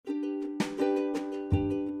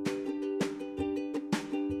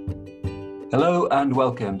Hello and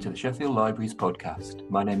welcome to the Sheffield Libraries podcast.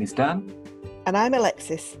 My name is Dan. And I'm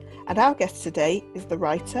Alexis, and our guest today is the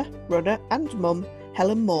writer, runner and mum,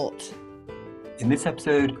 Helen Mort. In this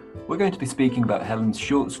episode, we're going to be speaking about Helen's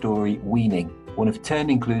short story, Weaning, one of 10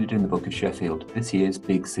 included in the Book of Sheffield, this year's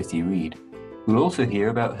Big City Read. We'll also hear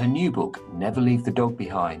about her new book, Never Leave the Dog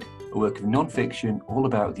Behind, a work of non-fiction all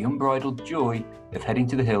about the unbridled joy of heading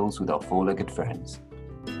to the hills with our four-legged friends.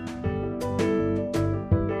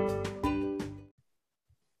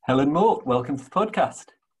 Helen Mort, welcome to the podcast.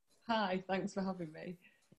 Hi, thanks for having me.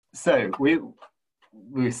 So we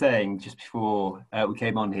were saying just before we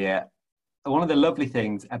came on here, one of the lovely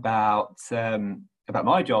things about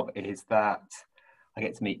my job is that I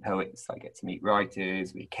get to meet poets, I get to meet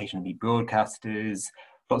writers, we occasionally meet broadcasters,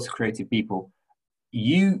 lots of creative people.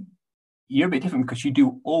 You're a bit different because you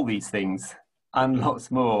do all these things and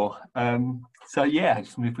lots more. So yeah, I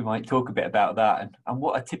just wonder if we might talk a bit about that and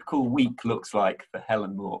what a typical week looks like for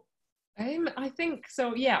Helen Mort. I think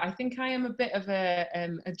so. Yeah, I think I am a bit of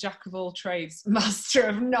a jack of all trades, master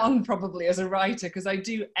of none, probably as a writer, because I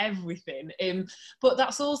do everything. But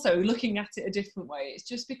that's also looking at it a different way. It's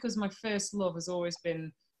just because my first love has always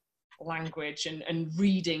been language and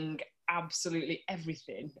reading absolutely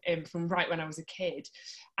everything from right when I was a kid,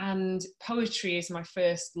 and poetry is my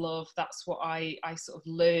first love. That's what I sort of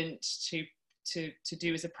learnt to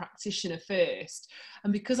do as a practitioner first,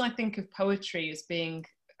 and because I think of poetry as being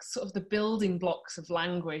sort of the building blocks of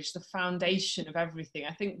language, the foundation of everything,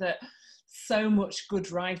 I think that so much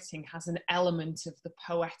good writing has an element of the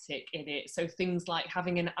poetic in it. So things like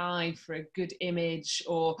having an eye for a good image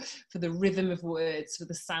or for the rhythm of words, for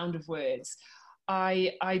the sound of words.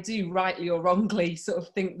 I do, rightly or wrongly, sort of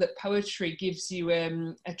think that poetry gives you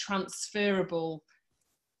a transferable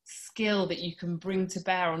skill that you can bring to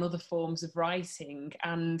bear on other forms of writing.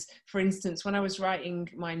 And for instance, when I was writing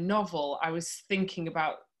my novel, I was thinking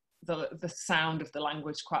about the sound of the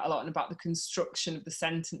language quite a lot and about the construction of the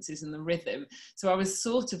sentences and the rhythm. So I was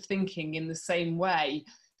sort of thinking in the same way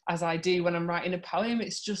as I do when I'm writing a poem.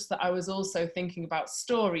 It's just that I was also thinking about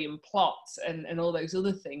story and plot and all those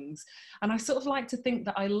other things. And I sort of like to think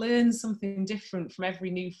that I learn something different from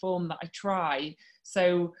every new form that I try.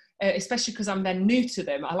 So especially because I'm then new to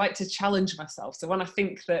them, I like to challenge myself. So when I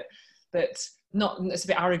think that not, it's a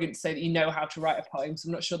bit arrogant to say that you know how to write a poem, so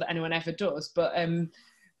I'm not sure that anyone ever does, but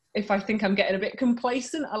if I think I'm getting a bit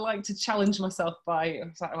complacent, I like to challenge myself by,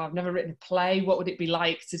 I've never written a play. What would it be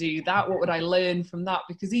like to do that? What would I learn from that?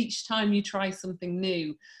 Because each time you try something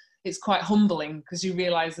new, it's quite humbling because you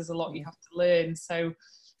realise there's a lot you have to learn. So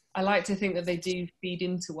I like to think that they do feed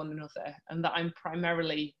into one another and that I'm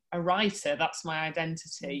primarily a writer. That's my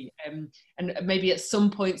identity. And maybe at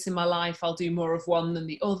some points in my life, I'll do more of one than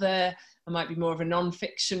the other. I might be more of a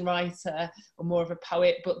non-fiction writer or more of a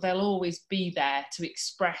poet, but they'll always be there to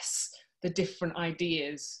express the different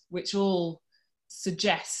ideas, which all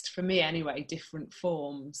suggest, for me anyway, different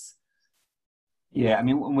forms. Yeah, I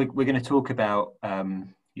mean, we're going to talk about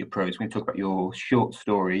your prose, we're going to talk about your short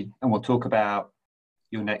story, and we'll talk about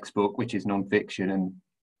your next book, which is non-fiction, and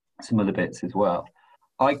some other bits as well.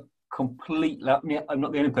 I'm not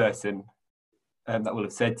the only person that will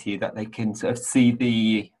have said to you that they can sort of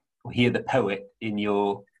see or hear the poet in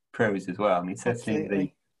your prose as well. I mean,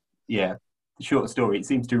 certainly the short story, it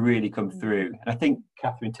seems to really come through. And I think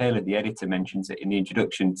Catherine Taylor, the editor, mentions it in the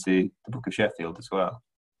introduction to the Book of Sheffield as well.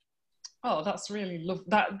 Oh, that's really lovely.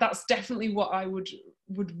 That's definitely what I would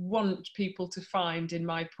want people to find in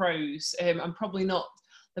my prose. I'm probably not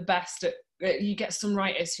the best at. You get some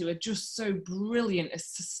writers who are just so brilliant at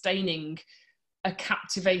sustaining a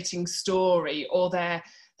captivating story, or their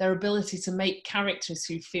ability to make characters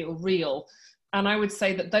who feel real. And I would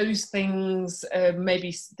say that those things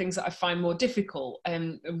maybe things that I find more difficult.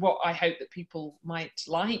 And what I hope that people might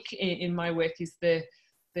like in my work is the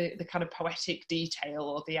kind of poetic detail,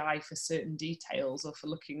 or the eye for certain details, or for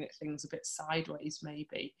looking at things a bit sideways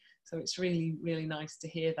maybe. So it's really, really nice to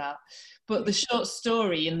hear that. But the short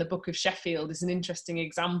story in the Book of Sheffield is an interesting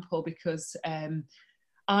example because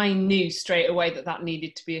I knew straight away that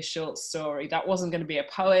needed to be a short story. That wasn't going to be a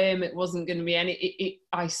poem. It wasn't going to be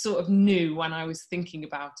I sort of knew when I was thinking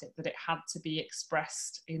about it that it had to be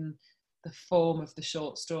expressed in the form of the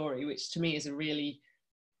short story, which to me is a really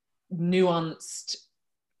nuanced,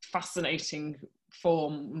 fascinating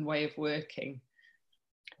form and way of working.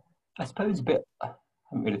 I suppose I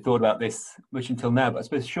haven't really thought about this much until now, but I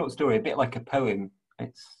suppose a short story, a bit like a poem,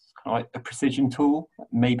 it's kind of like a precision tool.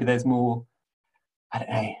 Maybe there's more, I don't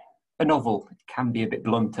know, a novel can be a bit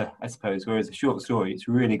blunter, I suppose, whereas a short story, it's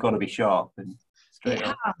really got to be sharp and straight it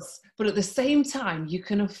up. has, but at the same time, you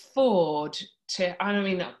can afford I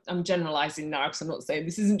mean, I'm generalising now because I'm not saying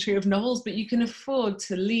this isn't true of novels, but you can afford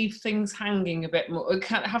to leave things hanging a bit more,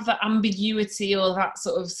 kind of have that ambiguity or that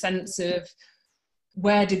sort of sense of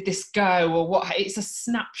where did this go, or what. It's a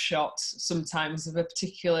snapshot sometimes of a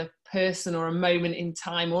particular person or a moment in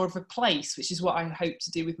time or of a place, which is what I hope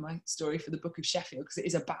to do with my story for the Book of Sheffield, because it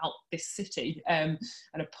is about this city, and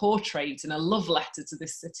a portrait and a love letter to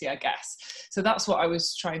this city, I guess. So that's what I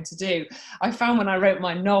was trying to do. I found when I wrote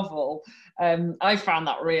my novel, I found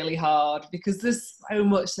that really hard, because there's so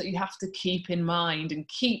much that you have to keep in mind and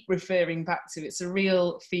keep referring back to. It's a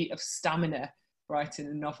real feat of stamina writing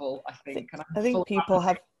a novel, I think. And I think people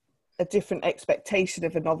have a different expectation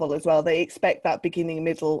of a novel as well. They expect that beginning,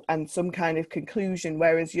 middle and some kind of conclusion,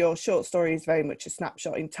 whereas your short story is very much a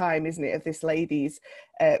snapshot in time, isn't it, of this lady's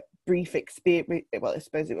brief experience. Well, I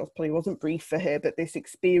suppose it probably wasn't brief for her, but this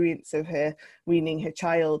experience of her weaning her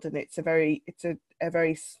child, and it's a very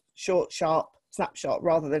short, sharp snapshot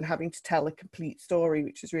rather than having to tell a complete story,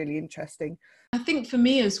 which is really interesting. I think for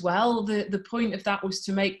me as well, the point of that was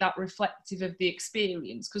to make that reflective of the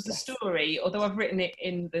experience, because the story, although I've written it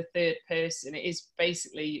in the third person, it is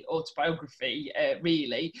basically autobiography,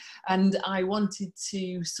 really. And I wanted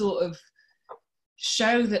to sort of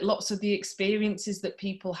show that lots of the experiences that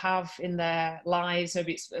people have in their lives,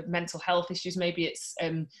 maybe it's mental health issues, maybe it's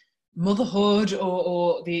motherhood,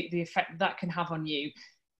 or the effect that can have on you,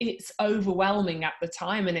 it's overwhelming at the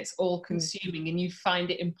time and it's all consuming, and you find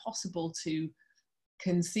it impossible to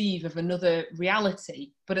conceive of another reality.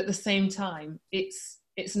 But at the same time, it's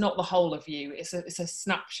not the whole of you. It's a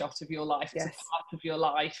snapshot of your life. It's a part of your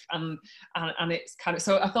life, and it's kind of,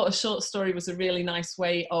 so I thought a short story was a really nice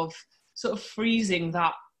way of sort of freezing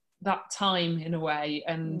that time in a way,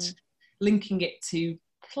 and linking it to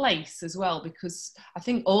place as well, because I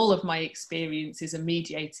think all of my experiences are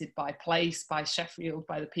mediated by place, by Sheffield,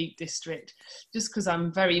 by the Peak District, just because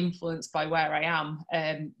I'm very influenced by where I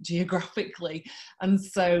am geographically. And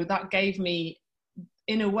so that gave me,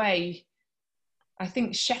 in a way, I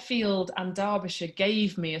think Sheffield and Derbyshire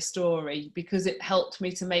gave me a story because it helped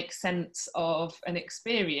me to make sense of an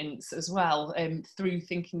experience as well, through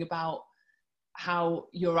thinking about how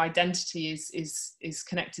your identity is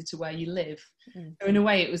connected to where you live. So in a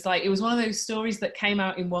way, it was one of those stories that came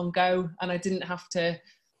out in one go, and I didn't have to,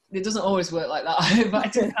 it doesn't always work like that, but I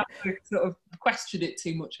didn't have to sort of question it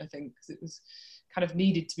too much, I think, because it was kind of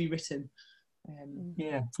needed to be written.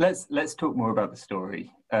 Yeah, let's talk more about the story,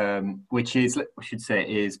 which is, I should say,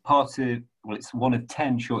 is part of, well, it's one of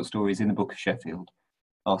 10 short stories in the Book of Sheffield,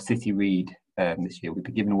 our city read this year. We've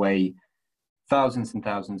been giving away thousands and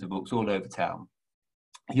thousands of books all over town.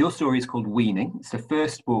 Your story is called Weaning. It's the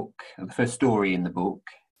first book, the first story in the book.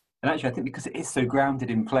 And actually, I think because it is so grounded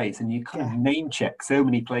in place, and you kind of name check so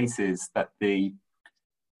many places that the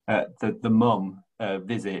mum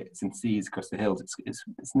visits and sees across the hills,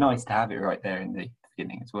 it's nice to have it right there in the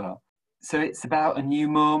beginning as well. So it's about a new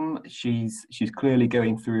mum. She's clearly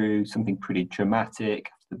going through something pretty traumatic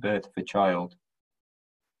after the birth of a child,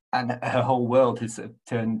 and her whole world has sort of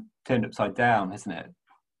turned upside down, hasn't it?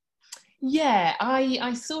 Yeah,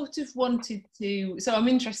 I sort of wanted to, so I'm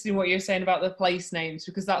interested in what you're saying about the place names,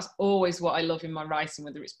 because that's always what I love in my writing,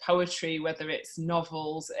 whether it's poetry, whether it's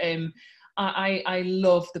novels. I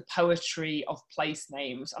love the poetry of place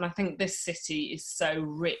names, and I think this city is so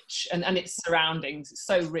rich, and its surroundings, it's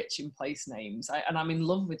so rich in place names, and I'm in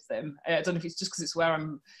love with them. I don't know if it's just because it's where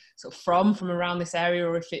I'm sort of from around this area,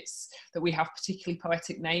 or if it's that we have particularly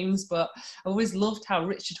poetic names, but I always loved how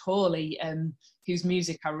Richard Hawley, whose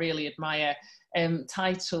music I really admire,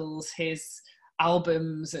 titles his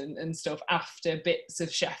albums and stuff after bits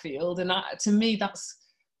of Sheffield, and to me that's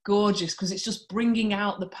gorgeous, because it's just bringing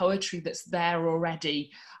out the poetry that's there already.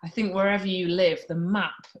 I think wherever you live, the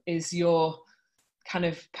map is your kind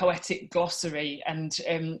of poetic glossary, and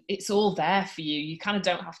it's all there for you. You kind of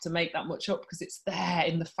don't have to make that much up, because it's there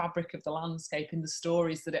in the fabric of the landscape, in the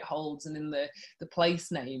stories that it holds, and in the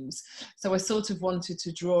place names. So I sort of wanted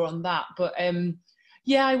to draw on that, but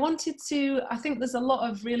yeah, I think there's a lot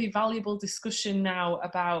of really valuable discussion now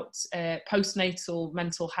about postnatal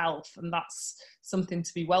mental health, and that's something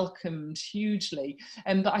to be welcomed hugely.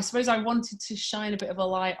 But I suppose I wanted to shine a bit of a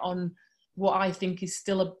light on what I think is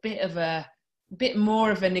still a bit more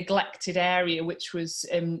of a neglected area, which was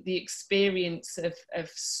the experience of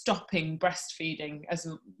stopping breastfeeding as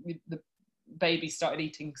the baby started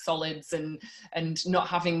eating solids and not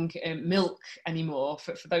having milk anymore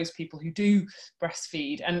for those people who do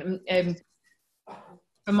breastfeed. And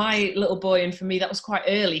for my little boy, and for me, that was quite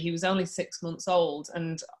early. He was only 6 months old,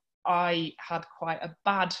 and I had quite a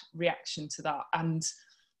bad reaction to that. And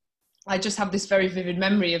I just have this very vivid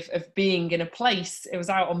memory of being in a place. It was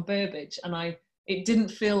out on Burbage, and it didn't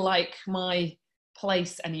feel like my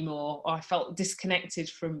place anymore, or I felt disconnected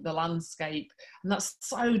from the landscape. And that's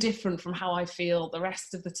so different from how I feel the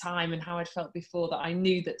rest of the time and how I'd felt before, that I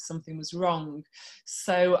knew that something was wrong.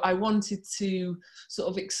 So I wanted to sort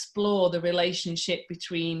of explore the relationship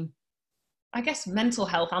between, I guess, mental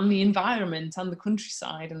health and the environment and the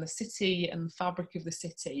countryside and the city and the fabric of the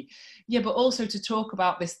city. Yeah, but also to talk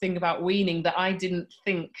about this thing about weaning that I didn't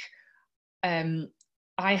think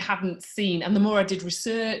I hadn't seen. And the more I did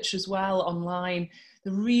research as well online,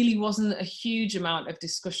 there really wasn't a huge amount of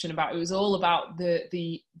discussion about it. It was all about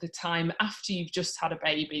the time after you've just had a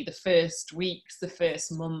baby, the first weeks, the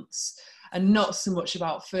first months, and not so much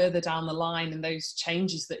about further down the line and those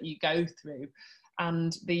changes that you go through,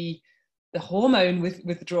 and the hormone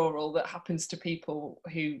withdrawal that happens to people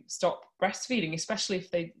who stop breastfeeding, especially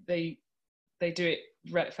if they do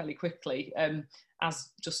it fairly quickly, as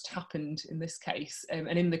just happened in this case, and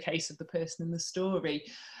in the case of the person in the story,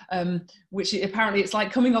 which apparently it's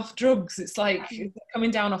like coming off drugs. It's like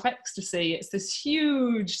coming down off ecstasy. It's this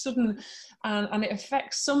huge sudden, and it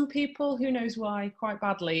affects some people, who knows why, quite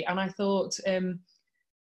badly. And I thought,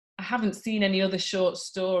 I haven't seen any other short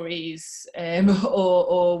stories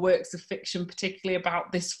or works of fiction particularly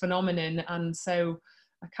about this phenomenon, and so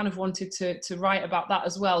I kind of wanted to write about that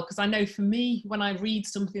as well, because I know for me, when I read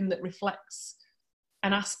something that reflects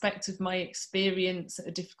an aspect of my experience at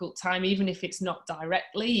a difficult time, even if it's not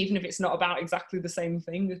directly, even if it's not about exactly the same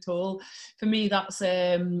thing at all, for me that's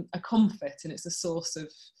a comfort, and it's a source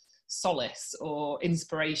of solace or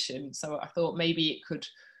inspiration. So I thought maybe it could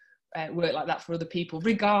work like that for other people,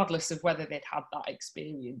 regardless of whether they'd had that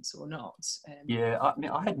experience or not. Yeah, I mean,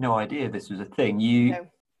 I had no idea this was a thing. You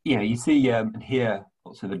know, you see and hear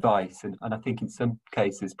lots of advice, and I think in some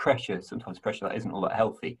cases sometimes pressure that isn't all that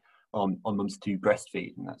healthy on mums to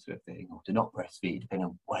breastfeed and that sort of thing, or to not breastfeed, depending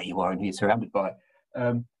on where you are and who you're surrounded by.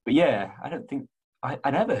 But yeah, I don't think I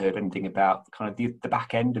never heard anything about kind of the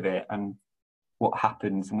back end of it, and what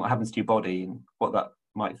happens to your body and what that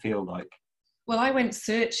might feel like. Well, I went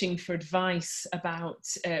searching for advice about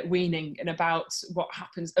weaning and about what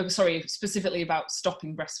happens. Oh, sorry, specifically about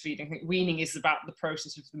stopping breastfeeding. I think weaning is about the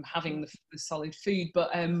process of them having the solid food,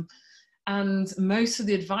 but and most of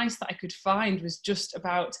the advice that I could find was just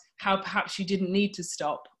about how perhaps you didn't need to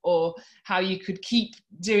stop, or how you could keep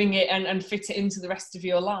doing it and fit it into the rest of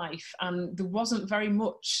your life. And there wasn't very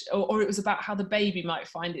much, or it was about how the baby might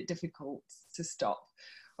find it difficult to stop.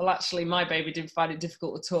 Well, actually, my baby didn't find it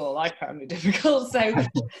difficult at all. I found it difficult. So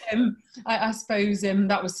I suppose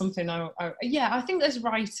that was something I think as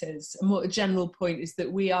writers, a more general point is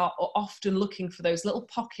that we are often looking for those little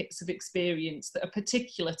pockets of experience that are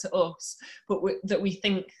particular to us, but that we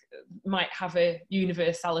think might have a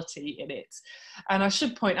universality in it. And I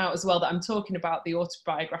should point out as well that I'm talking about the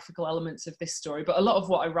autobiographical elements of this story, but a lot of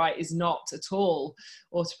what I write is not at all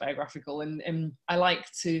autobiographical. And I like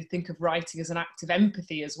to think of writing as an act of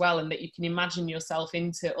empathy as well, and that you can imagine yourself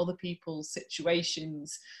into other people's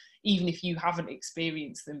situations, even if you haven't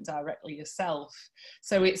experienced them directly yourself.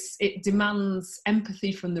 So it demands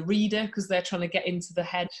empathy from the reader, because they're trying to get into the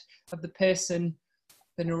head of the person,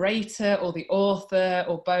 the narrator or the author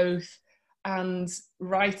or both. And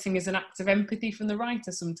writing is an act of empathy from the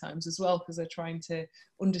writer sometimes as well, because they're trying to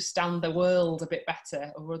understand the world a bit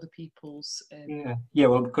better, or other people's. Yeah.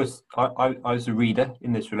 Well, because I was a reader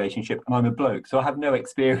in this relationship, and I'm a bloke, so I have no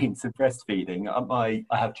experience of breastfeeding. I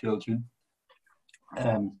have children,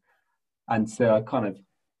 and so I kind of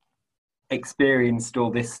experienced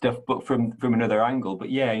all this stuff, but from another angle. But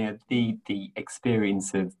yeah, you know, the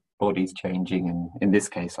experience of bodies changing, and in this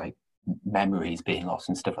case, like memories being lost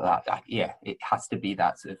and stuff like that. Yeah, it has to be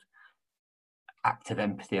that sort of act of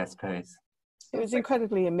empathy, I suppose. It was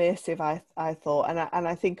incredibly immersive, I thought, and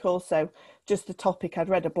I think also just the topic. I'd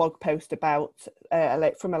read a blog post about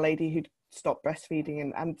from a lady who'd stopped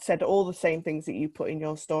breastfeeding and said all the same things that you put in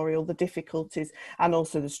your story, all the difficulties and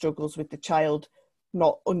also the struggles with the child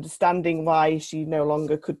not understanding why she no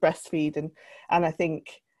longer could breastfeed, and I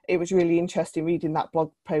think it was really interesting reading that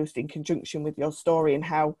blog post in conjunction with your story, and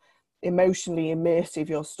how emotionally immersive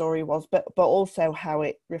your story was, but also how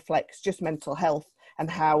it reflects just mental health, and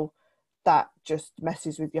how that just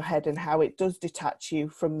messes with your head, and how it does detach you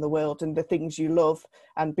from the world and the things you love,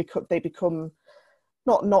 and they become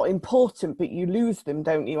not important, but you lose them,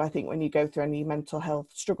 don't you, I think, when you go through any mental health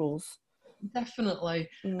struggles. Definitely.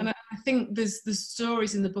 And I think there's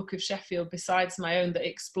stories in the Book of Sheffield besides my own that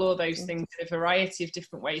explore those things in a variety of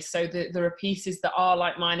different ways. So there are pieces that are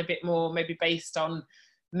like mine, a bit more maybe based on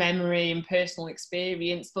memory and personal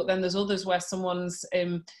experience, but then there's others where someone's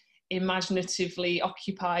imaginatively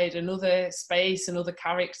occupied another space, another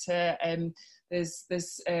character.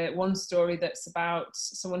 There's one story that's about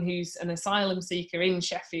someone who's an asylum seeker in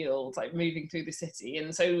Sheffield, like moving through the city,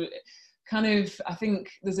 and so kind of I think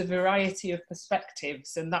there's a variety of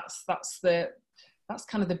perspectives, and that's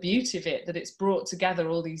kind of the beauty of it, that it's brought together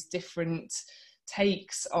all these different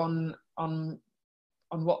takes on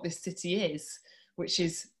what this city is, which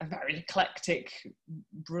is a very eclectic,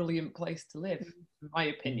 brilliant place to live, in my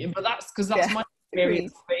opinion. But that's because that's my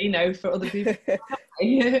experience, you know, for other people.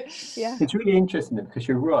 Yeah, it's really interesting because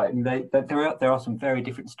you're right, and there are some very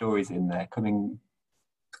different stories in there coming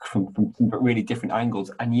from some really different angles,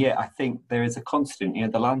 and yet I think there is a constant. You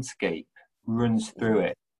know, the landscape runs through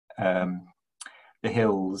it. The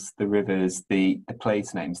hills, the rivers, the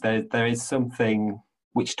place names. There is something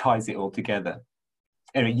which ties it all together.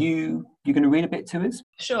 Are you going to read a bit to us?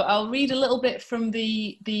 Sure, I'll read a little bit from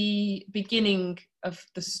the beginning of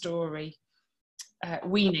the story.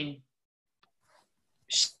 Weaning.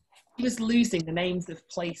 She was losing the names of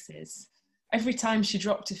places. Every time she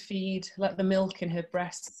dropped to feed, let the milk in her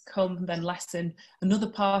breasts come, then lessen, another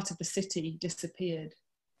part of the city disappeared.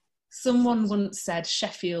 Someone once said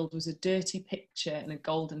Sheffield was a dirty picture in a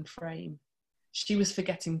golden frame. She was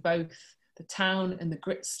forgetting both, the town and the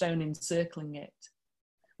gritstone encircling it.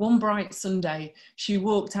 One bright Sunday, she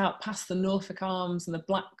walked out past the Norfolk Arms and the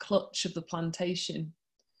black clutch of the plantation.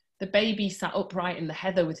 The baby sat upright in the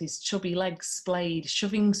heather with his chubby legs splayed,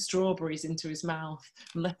 shoving strawberries into his mouth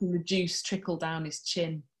and letting the juice trickle down his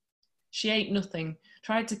chin. She ate nothing,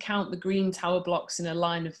 tried to count the green tower blocks in her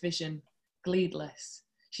line of vision, gleedless.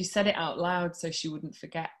 She said it out loud so she wouldn't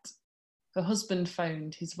forget. Her husband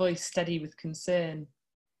phoned, his voice steady with concern.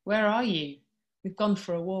 Where are you? We've gone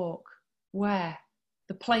for a walk. Where?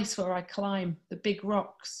 The place where I climb, the big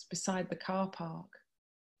rocks beside the car park.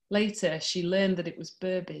 Later, she learned that it was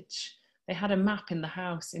Burbage. They had a map in the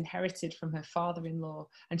house inherited from her father-in-law,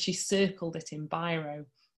 and she circled it in biro,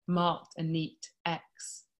 marked a neat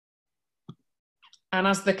X. And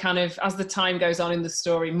as the time goes on in the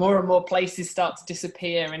story, more and more places start to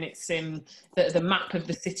disappear, and it's the map of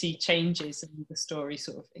the city changes, and the story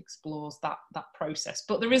sort of explores that process.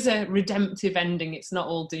 But there is a redemptive ending. It's not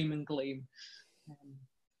all doom and gloom.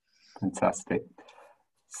 Fantastic.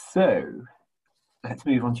 So let's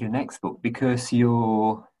move on to your next book, because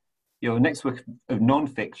your next book of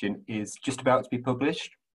non-fiction is just about to be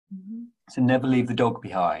published. Mm-hmm. So Never Leave the Dog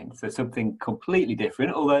Behind. So something completely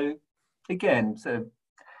different, although again, so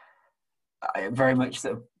very much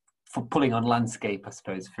sort of for pulling on landscape, I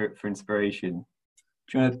suppose, for inspiration.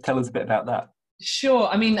 Do you want to tell us a bit about that? Sure.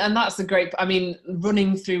 I mean, and that's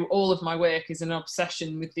running through all of my work is an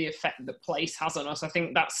obsession with the effect that place has on us. I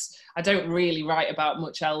think I don't really write about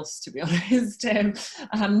much else, to be honest. And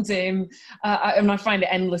I find it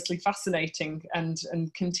endlessly fascinating and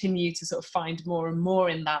continue to sort of find more and more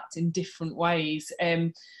in that in different ways.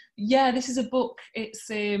 This is a book. It's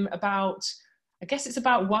it's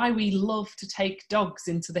about why we love to take dogs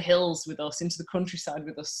into the hills with us, into the countryside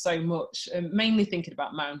with us so much, mainly thinking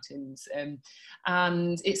about mountains.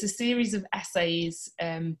 And it's a series of essays,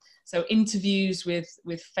 so interviews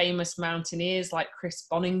with famous mountaineers like Chris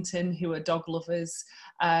Bonington, who are dog lovers,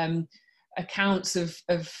 accounts of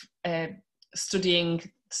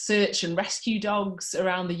studying search and rescue dogs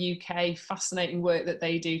around the UK, fascinating work that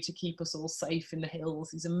they do to keep us all safe in the hills,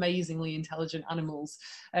 these amazingly intelligent animals.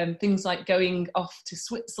 Things like going off to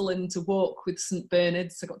Switzerland to walk with St.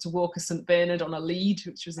 Bernards. I got to walk a St. Bernard on a lead,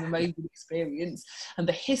 which was an amazing experience. And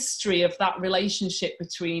the history of that relationship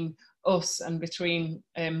between us and between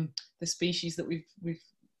the species that we've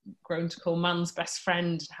grown to call man's best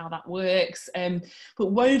friend, how that works.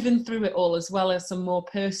 But woven through it all, as well as some more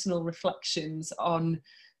personal reflections on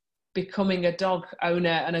becoming a dog owner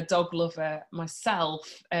and a dog lover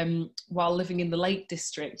myself, while living in the Lake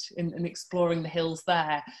District and exploring the hills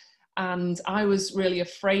there. And I was really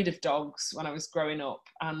afraid of dogs when I was growing up,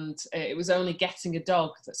 and it was only getting a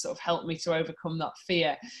dog that sort of helped me to overcome that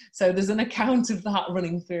fear. So there's an account of that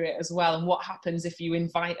running through it as well, and what happens if you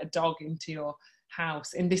invite a dog into your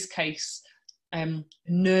house. In this case,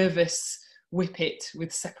 nervous whippet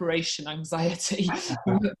with separation anxiety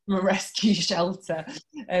from a rescue shelter.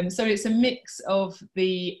 So it's a mix of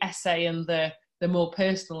the essay and the more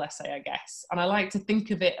personal essay, I guess. And I like to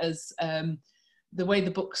think of it as the way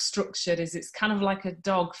the book's structured is it's kind of like a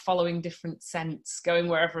dog following different scents, going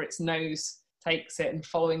wherever its nose takes it and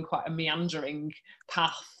following quite a meandering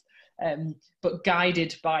path, but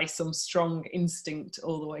guided by some strong instinct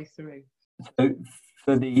all the way through. So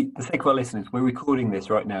For the sake of our listeners, we're recording this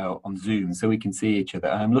right now on Zoom so we can see each other.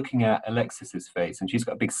 And I'm looking at Alexis's face and she's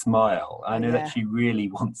got a big smile. I know that she really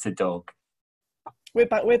wants a dog.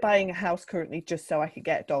 We're buying a house currently just so I could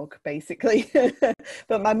get a dog, basically.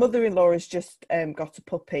 But my mother-in-law has just got a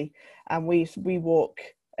puppy, and we walk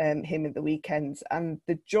him at the weekends, and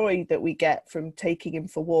the joy that we get from taking him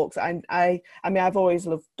for walks. I mean, I've always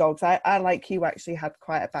loved dogs. I like you, actually had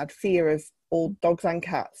quite a bad fear of all dogs and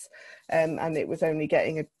cats, and it was only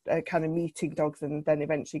getting a kind of meeting dogs and then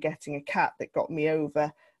eventually getting a cat that got me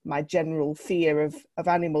over my general fear of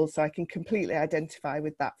animals. So I can completely identify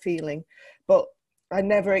with that feeling. But I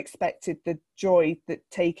never expected the joy that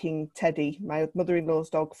taking Teddy, my mother-in-law's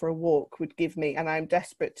dog, for a walk would give me. And I'm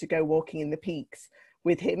desperate to go walking in the peaks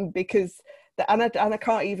with him, because and I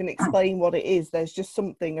can't even explain what it is. There's just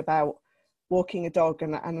something about walking a dog,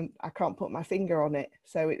 and I can't put my finger on it.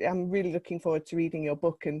 So I'm really looking forward to reading your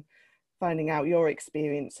book and finding out your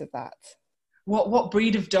experience of that. What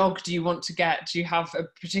breed of dog do you want to get? Do you have a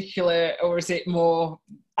particular, or is it more?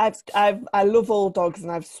 I love all dogs,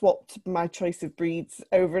 and I've swapped my choice of breeds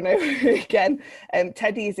over and over again.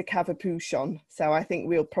 Teddy is a Cavapouchon, so I think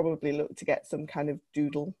we'll probably look to get some kind of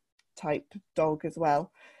doodle type dog as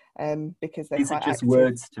well, because they're These quite are just active.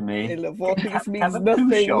 words to me. They love walking. This means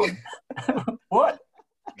nothing. What?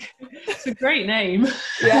 It's a great name.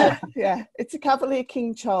 Yeah. It's a Cavalier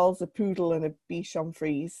King Charles, a poodle, and a Bichon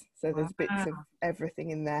Frise. So there's bits of everything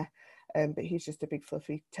in there. But he's just a big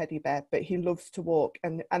fluffy teddy bear. But he loves to walk,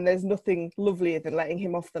 and there's nothing lovelier than letting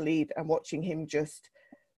him off the lead and watching him just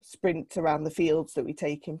sprint around the fields that we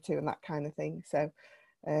take him to and that kind of thing. So,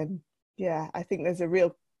 yeah, I think there's a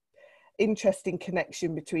real interesting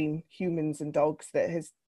connection between humans and dogs that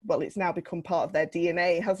has, well, it's now become part of their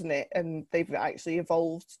DNA, hasn't it? And they've actually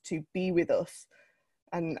evolved to be with us,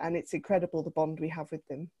 and it's incredible the bond we have with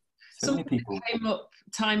them. Something that came up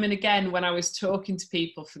time and again when I was talking to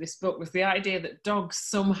people for this book was the idea that dogs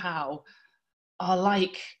somehow are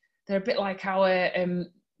like, they're a bit like our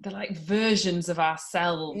they're like versions of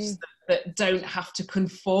ourselves that don't have to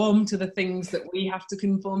conform to the things that we have to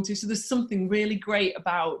conform to. So there's something really great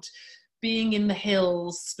about being in the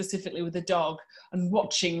hills, specifically with a dog, and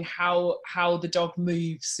watching how the dog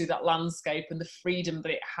moves through that landscape and the freedom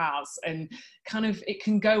that it has, and kind of it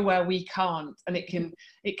can go where we can't, and it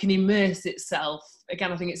can immerse itself.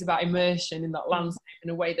 Again, I think it's about immersion in that landscape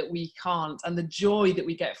in a way that we can't, and the joy that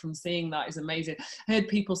we get from seeing that is amazing. I heard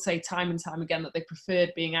people say time and time again that they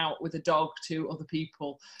preferred being out with a dog to other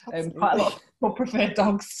people. Quite a lot of people prefer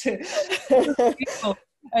dogs to people.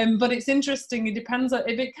 But it's interesting. It depends.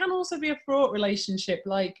 It can also be a fraught relationship.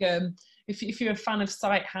 Like if you're a fan of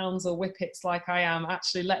sight hounds or whippets, like I am,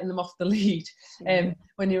 actually letting them off the lead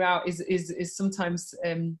when you're out is sometimes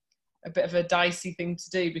a bit of a dicey thing to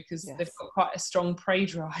do, because they've got quite a strong prey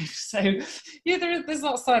drive. So yeah, there's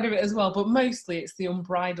that side of it as well. But mostly it's the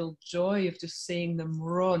unbridled joy of just seeing them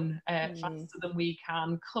run faster than we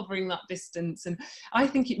can, covering that distance. And I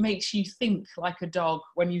think it makes you think like a dog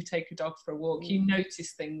when you take a dog for a walk. You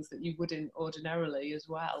notice things that you wouldn't ordinarily as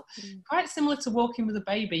well. Quite similar to walking with a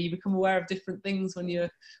baby. You become aware of different things when you're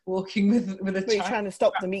walking with a child. You're trying to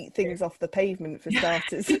stop them eat things off the pavement, for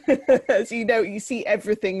starters. As you know, you see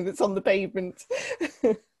everything that's on the pavement.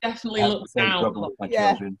 Definitely look down.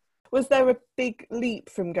 Was there a big leap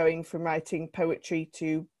from going from writing poetry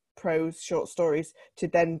to prose short stories to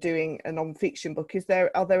then doing a non-fiction book?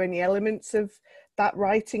 Are there any elements of that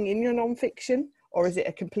writing in your non-fiction, or is it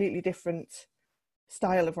a completely different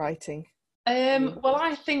style of writing? Well,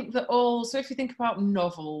 I think that so if you think about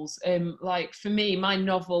novels, like for me, my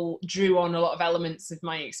novel drew on a lot of elements of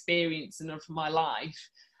my experience and of my life.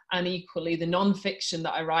 And equally, the non-fiction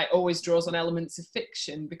that I write always draws on elements of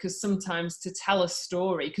fiction, because sometimes to tell a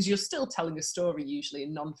story, because you're still telling a story usually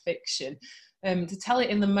in non-fiction, to tell it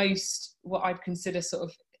in the most, what I'd consider sort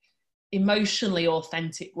of emotionally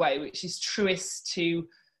authentic way, which is truest to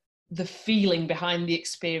the feeling behind the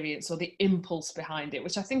experience or the impulse behind it,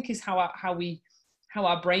 which I think is how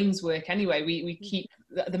our brains work anyway. We keep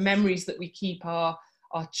the memories that we keep are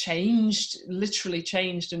changed, literally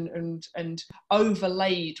changed and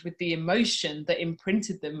overlaid with the emotion that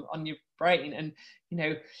imprinted them on your brain. And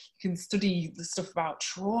you can study the stuff about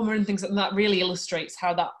trauma and things, and that really illustrates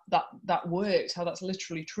how that works, how that's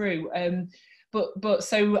literally true. But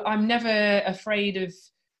so I'm never afraid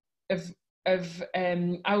of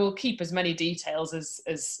I will keep as many details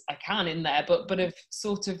as I can in there, but of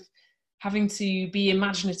sort of having to be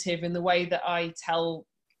imaginative in the way that I tell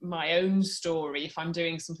my own story if I'm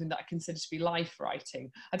doing something that I consider to be life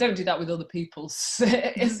writing. I don't do that with other people's. So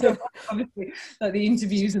obviously, like the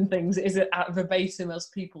interviews and things is at verbatim as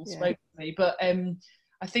people spoke to me. But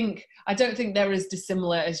I don't think they're as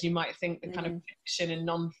dissimilar as you might think, the kind of fiction and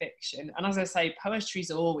non-fiction. And as I say,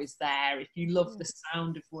 poetry's always there. If you love the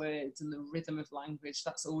sound of words and the rhythm of language,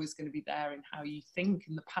 that's always going to be there in how you think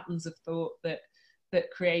and the patterns of thought that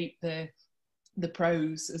create the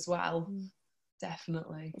prose as well.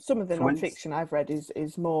 Definitely. Some of the non-fiction I've read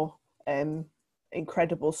is more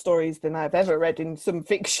incredible stories than I've ever read in some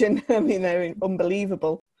fiction. I mean, they're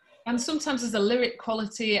unbelievable. And sometimes there's a lyric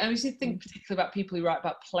quality. I usually think particularly about people who write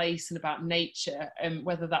about place and about nature,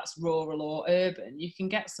 whether that's rural or urban. You can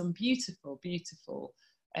get some beautiful, beautiful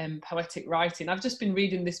poetic writing. I've just been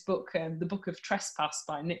reading this book, the Book of Trespass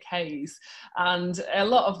by Nick Hayes, and a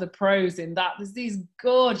lot of the prose in that, there's these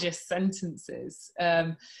gorgeous sentences,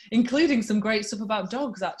 including some great stuff about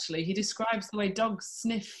dogs. Actually, he describes the way dogs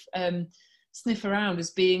sniff around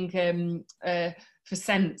as being for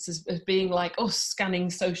sense, as being like us scanning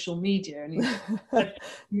social media, and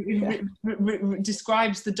he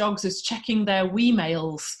describes the dogs as checking their wee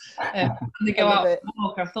mails when they go out to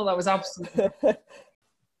walk. I thought that was absolutely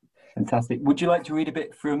fantastic. Would you like to read a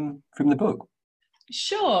bit from the book?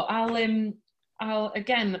 Sure. I'll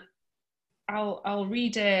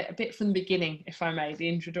read a bit from the beginning, if I may, the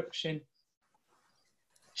introduction.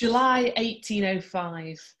 July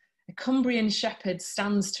 1805. A Cumbrian shepherd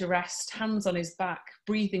stands to rest, hands on his back,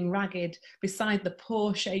 breathing ragged, beside the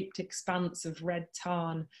paw-shaped expanse of red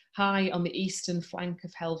tarn, high on the eastern flank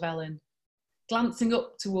of Helvellyn. Glancing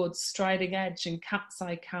up towards Striding Edge and Cat's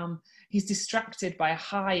Eye Cam, he's distracted by a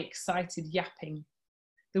high, excited yapping.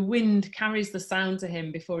 The wind carries the sound to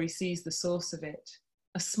him before he sees the source of it.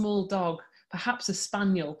 A small dog, perhaps a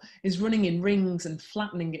spaniel, is running in rings and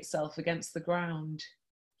flattening itself against the ground.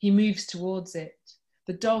 He moves towards it.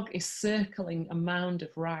 The dog is circling a mound of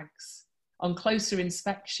rags. On closer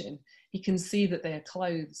inspection, he can see that they are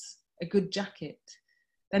clothes, a good jacket.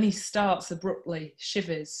 Then he starts abruptly,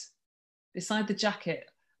 shivers. Beside the jacket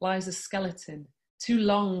lies a skeleton, too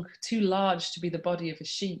long, too large to be the body of a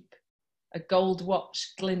sheep. A gold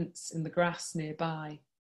watch glints in the grass nearby.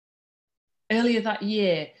 Earlier that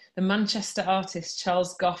year, the Manchester artist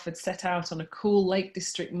Charles Gough had set out on a cool Lake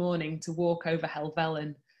District morning to walk over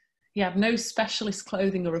Helvellyn. He had no specialist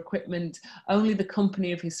clothing or equipment, only the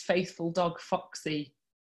company of his faithful dog Foxy.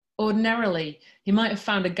 Ordinarily, he might have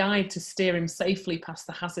found a guide to steer him safely past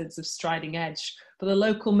the hazards of Striding Edge, but the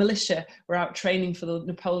local militia were out training for the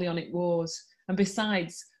Napoleonic Wars, and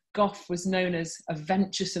besides, Gough was known as a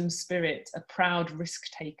venturesome spirit, a proud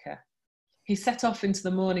risk-taker. He set off into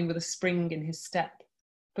the morning with a spring in his step,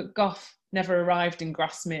 but Gough never arrived in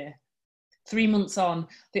Grasmere. 3 months on,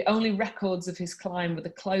 the only records of his climb were the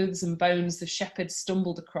clothes and bones the shepherd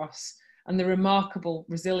stumbled across and the remarkable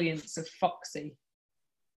resilience of Foxy.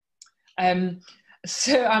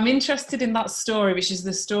 So I'm interested in that story, which is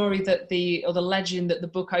the story that the legend that the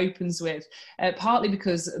book opens with, partly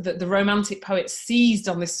because the Romantic poet seized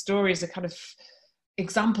on this story as a kind of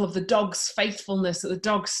example of the dog's faithfulness, that the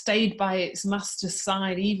dog stayed by its master's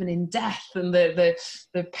side even in death, and the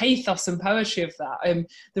pathos and poetry of that.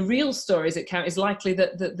 The real story, as it counts, is likely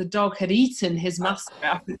that the dog had eaten his master.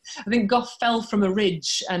 I think Gough fell from a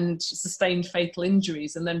ridge and sustained fatal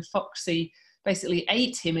injuries, and then Foxy basically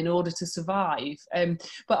ate him in order to survive.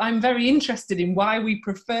 But I'm very interested in why we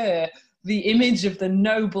prefer the image of the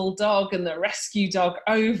noble dog and the rescue dog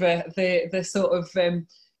over the sort of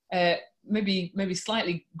maybe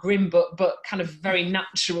slightly grim but kind of very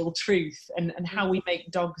natural truth, and how we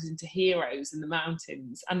make dogs into heroes in the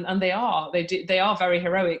mountains, and they are very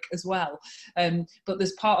heroic as well, but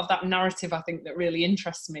there's part of that narrative I think that really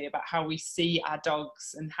interests me about how we see our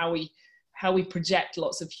dogs and how we project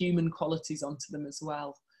lots of human qualities onto them as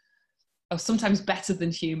well, or sometimes better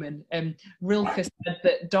than human. Rilke said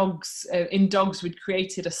that in dogs we'd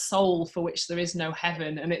created a soul for which there is no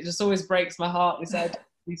heaven, and it just always breaks my heart. He said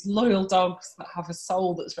these loyal dogs that have a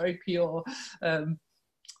soul that's very pure, and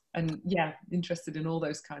yeah, interested in all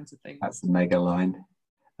those kinds of things. That's the mega line.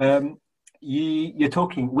 You're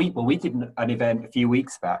talking. We did an event a few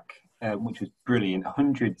weeks back, which was brilliant.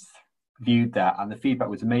 Hundreds viewed that, and the feedback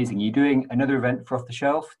was amazing. You're doing another event for Off the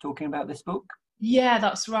Shelf, talking about this book. Yeah,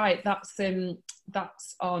 that's right. That's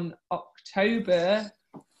on October.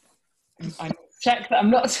 I check that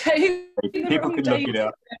I'm not saying. People can look it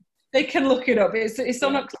up. They can look it up. It's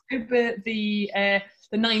on October the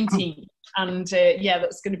 19th, and yeah,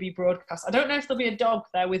 that's going to be broadcast. I don't know if there'll be a dog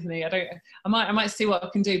there with me. I might see what I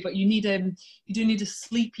can do. But you do need a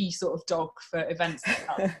sleepy sort of dog for events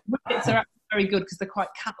like that. Wickets are very good because they're quite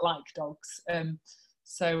cat-like dogs.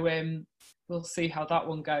 So we'll see how that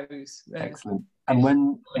one goes. Excellent. And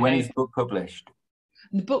when is the book published?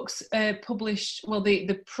 The book's published, well,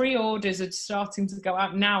 the pre-orders are starting to go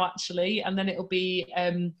out now, actually, and then it'll be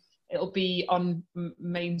on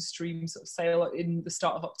mainstream sort of sale in the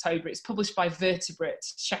start of October. It's published by Vertebrate,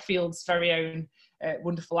 Sheffield's very own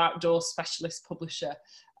wonderful outdoor specialist publisher,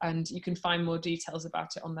 and you can find more details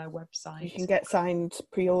about it on their website. You can get signed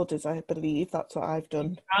pre-orders, I believe. That's what I've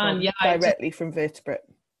done. Yeah, directly from Vertebrate.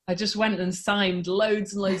 I just went and signed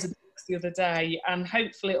loads and loads of books the other day, and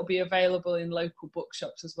hopefully it'll be available in local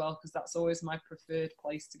bookshops as well, because that's always my preferred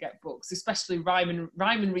place to get books, especially Rhyme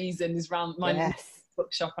and Reason is round my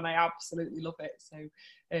bookshop, and I absolutely love it. So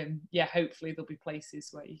yeah, hopefully there'll be places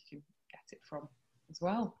where you can get it from as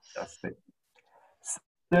well. Fantastic.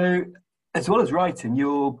 So as well as writing,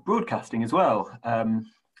 you're broadcasting as well.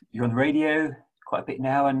 You're on the radio quite a bit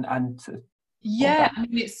now, and yeah, I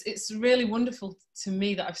mean, it's really wonderful to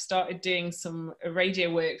me that I've started doing some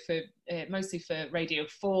radio work for mostly for Radio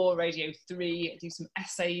 4, Radio 3. I do some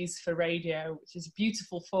essays for radio, which is a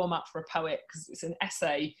beautiful format for a poet because it's an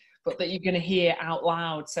essay, but that you're going to hear out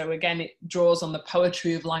loud. So again, it draws on the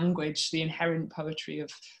poetry of language, the inherent poetry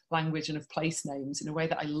of language and of place names in a way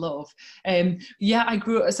that I love. Yeah,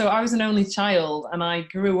 so I was an only child, and I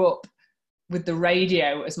grew up with the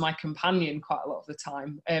radio as my companion quite a lot of the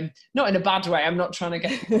time. Not in a bad way, I'm not trying to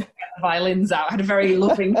get the violins out. I had a very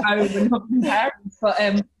loving home and loving parents, but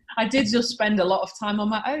I did just spend a lot of time on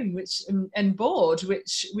my own, and bored,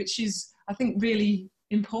 which is, I think, really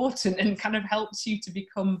important and kind of helps you to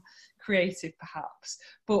become creative perhaps.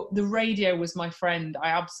 But the radio was my friend. I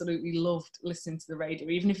absolutely loved listening to the radio,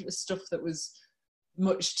 even if it was stuff that was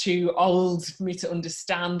much too old for me to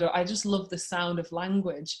understand, or I just loved the sound of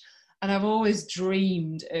language. And I've always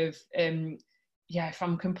dreamed of, if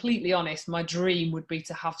I'm completely honest, my dream would be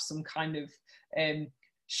to have some kind of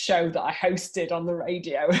show that I hosted on the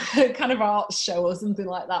radio, kind of art show or something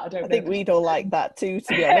like that. I think we'd all like that too,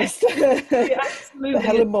 to be honest. Yeah, absolutely. The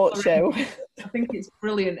Helen Mort show. I think it's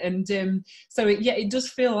brilliant. And so it does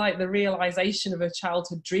feel like the realisation of a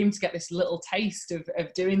childhood dream to get this little taste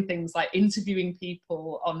of doing things like interviewing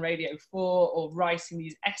people on Radio 4 or writing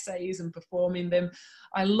these essays and performing them.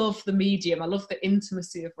 I love the medium. I love the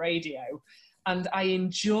intimacy of radio. And I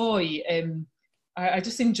enjoy... I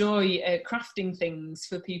just enjoy crafting things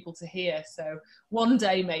for people to hear. So one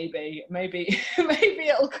day maybe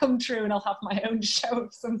it'll come true and I'll have my own show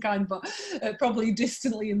of some kind, but probably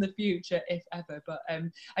distantly in the future, if ever. But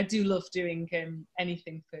I do love doing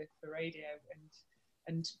anything for radio,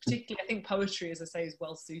 and particularly I think poetry, as I say, is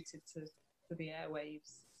well suited to the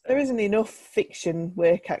airwaves. There isn't enough fiction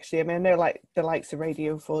work, actually. I mean, I know like the likes of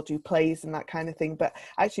Radio 4 do plays and that kind of thing, but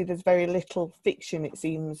actually there's very little fiction, it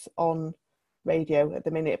seems, on radio at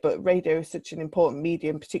the minute. But radio is such an important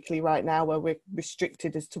medium, particularly right now where we're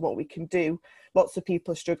restricted as to what we can do. Lots of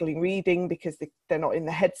people are struggling reading because they're not in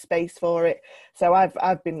the headspace for it. So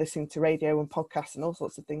I've been listening to radio and podcasts and all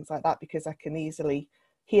sorts of things like that because I can easily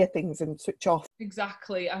hear things and switch off.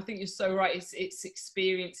 Exactly. I think you're so right. It's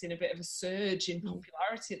experiencing a bit of a surge in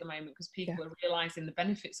popularity at the moment because people are realising the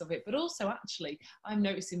benefits of it. But also, actually, I'm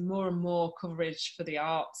noticing more and more coverage for the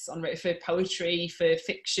arts, for poetry, for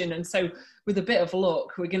fiction. And so with a bit of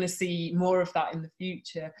luck, we're going to see more of that in the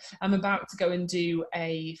future. I'm about to go and do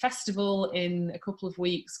a festival in a couple of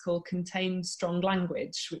weeks called Contained Strong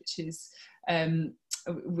Language, which is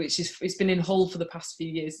it's been in Hull for the past few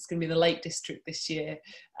years. It's going to be in the Lake District this year,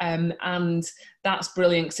 and that's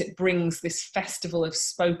brilliant because it brings this festival of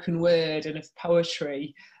spoken word and of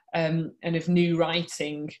poetry and of new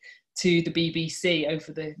writing to the BBC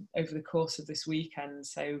over the course of this weekend.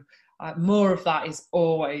 So more of that is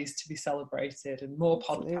always to be celebrated, and more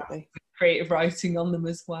podcasts with creative writing on them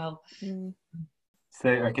as well. So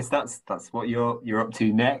I guess that's what you're up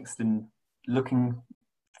to next, and looking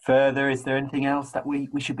further, is there anything else that we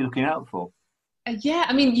should be looking out for? Yeah,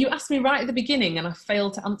 I mean, you asked me right at the beginning and I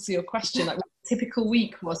failed to answer your question, like what a typical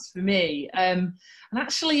week was for me. And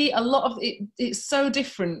actually a lot of it's so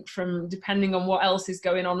different from depending on what else is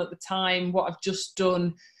going on at the time, what I've just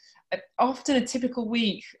done. Often a typical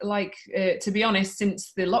week, like to be honest,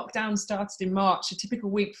 since the lockdown started in March, a typical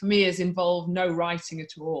week for me has involved no writing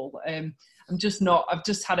at all. I've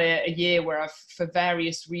just had a year where I've, for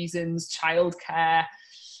various reasons, childcare,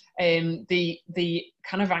 the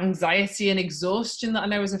kind of anxiety and exhaustion that I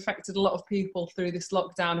know has affected a lot of people through this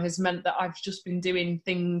lockdown has meant that I've just been doing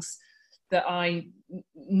things that I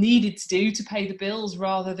needed to do to pay the bills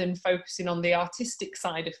rather than focusing on the artistic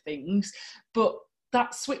side of things. But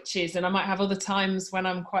that switches, and I might have other times when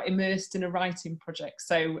I'm quite immersed in a writing project.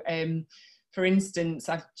 So for instance,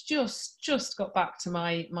 I've just got back to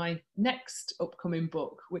my next upcoming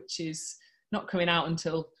book, which is not coming out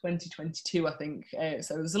until 2022, I think.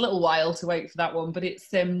 So there's a little while to wait for that one. But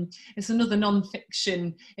it's another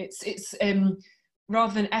non-fiction. It's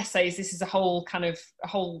rather than essays, this is a whole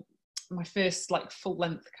my first like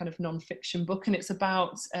full-length kind of non-fiction book, and it's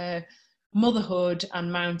about motherhood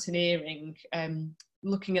and mountaineering,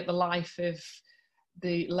 looking at the life of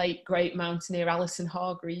the late great mountaineer Alison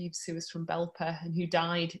Hargreaves, who was from Belper and who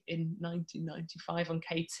died in 1995 on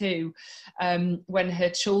K2 when her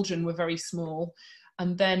children were very small.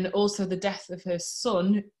 And then also the death of her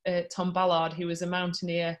son, Tom Ballard, who was a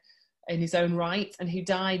mountaineer in his own right, and who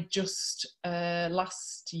died just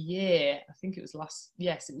last year. I think it was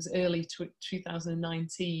it was early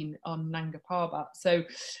 2019 on Nanga Parbat. So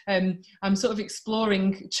I'm sort of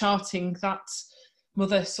charting that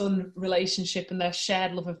mother-son relationship and their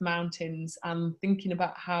shared love of mountains, and thinking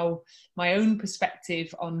about how my own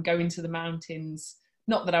perspective on going to the mountains,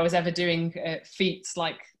 not that I was ever doing feats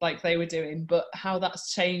like they were doing, but how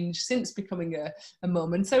that's changed since becoming a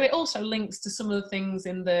mum. And so it also links to some of the things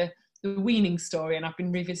in the weaning story, and I've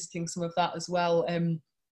been revisiting some of that as well. I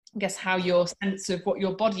guess how your sense of what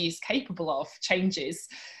your body is capable of changes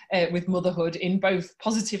with motherhood in both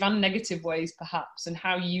positive and negative ways, perhaps, and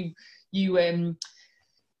how you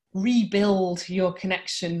rebuild your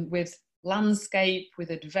connection with landscape, with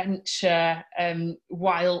adventure,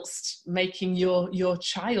 whilst making your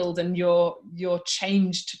child and your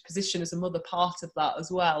changed position as a mother part of that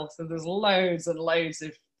as well. So there's loads and loads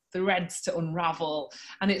of threads to unravel,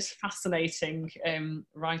 and it's fascinating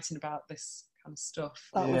writing about this kind of stuff.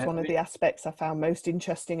 That was one of the aspects I found most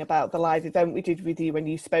interesting about the live event we did with you, when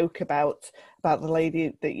you spoke about the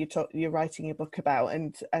lady that you're writing a book about,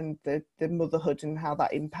 and the motherhood and how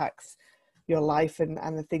that impacts your life and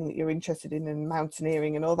the thing that you're interested in, and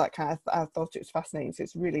mountaineering and all that kind of. I thought it was fascinating. So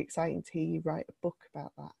it's really exciting to hear you write a book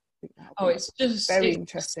about that. I think it's just very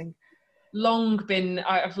interesting.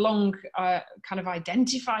 I've long kind of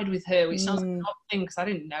identified with her, which sounds like an odd thing because I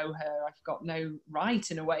didn't know her. I've got no right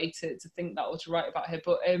in a way to think that or to write about her.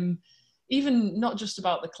 But even not just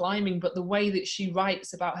about the climbing, but the way that she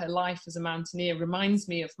writes about her life as a mountaineer reminds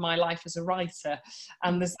me of my life as a writer.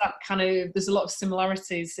 And there's a lot of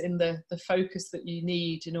similarities in the focus that you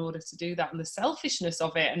need in order to do that, and the selfishness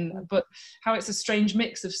of it, but how it's a strange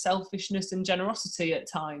mix of selfishness and generosity at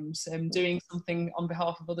times, doing something on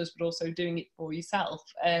behalf of others, but also doing it for yourself.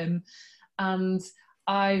 And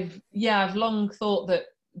I've long thought that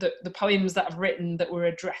the poems that I've written that were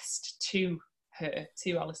addressed to her,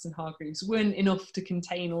 to Alison Hargreaves, weren't enough to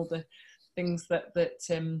contain all the things that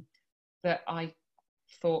I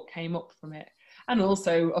thought came up from it. And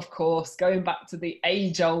also, of course, going back to the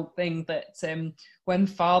age-old thing that when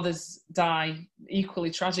fathers die equally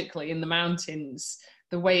tragically in the mountains,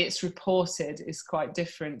 the way it's reported is quite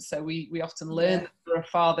different. So we often learn that for a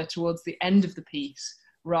father towards the end of the piece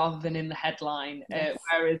rather than in the headline.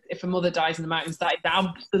 Whereas if a mother dies in the mountains, that is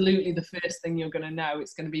absolutely the first thing you're going to know.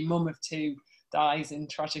 It's going to be mum of two dies in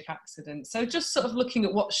tragic accident. So just sort of looking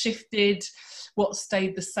at what shifted, what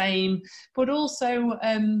stayed the same, but also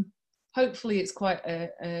hopefully it's quite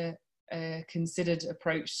a considered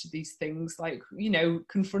approach to these things, like,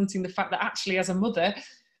 confronting the fact that actually as a mother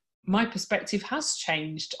my perspective has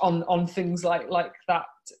changed on things like that,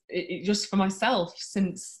 just for myself,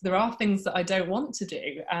 since there are things that I don't want to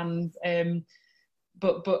do, and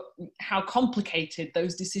but how complicated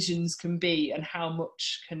those decisions can be, and how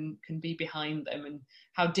much can be behind them, and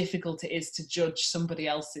how difficult it is to judge somebody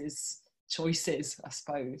else's choices, I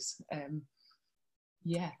suppose.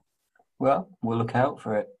 Well, we'll look out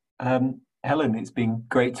for it. Helen, it's been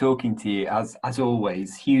great talking to you, as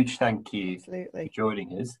always. Huge thank you for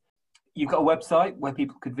joining us. You've got a website where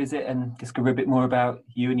people could visit and discover a bit more about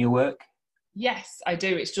you and your work? Yes, I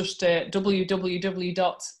do. It's just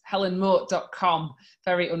www.helenmort.com.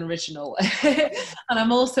 Very unoriginal. And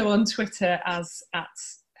I'm also on Twitter as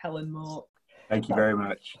 @HelenMort. Thank you very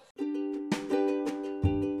much.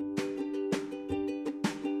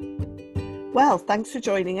 Well, thanks for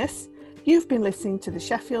joining us. You've been listening to the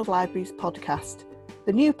Sheffield Libraries podcast,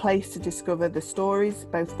 the new place to discover the stories,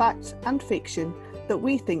 both fact and fiction, that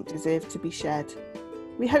we think deserve to be shared.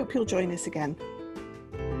 We hope you'll join us again.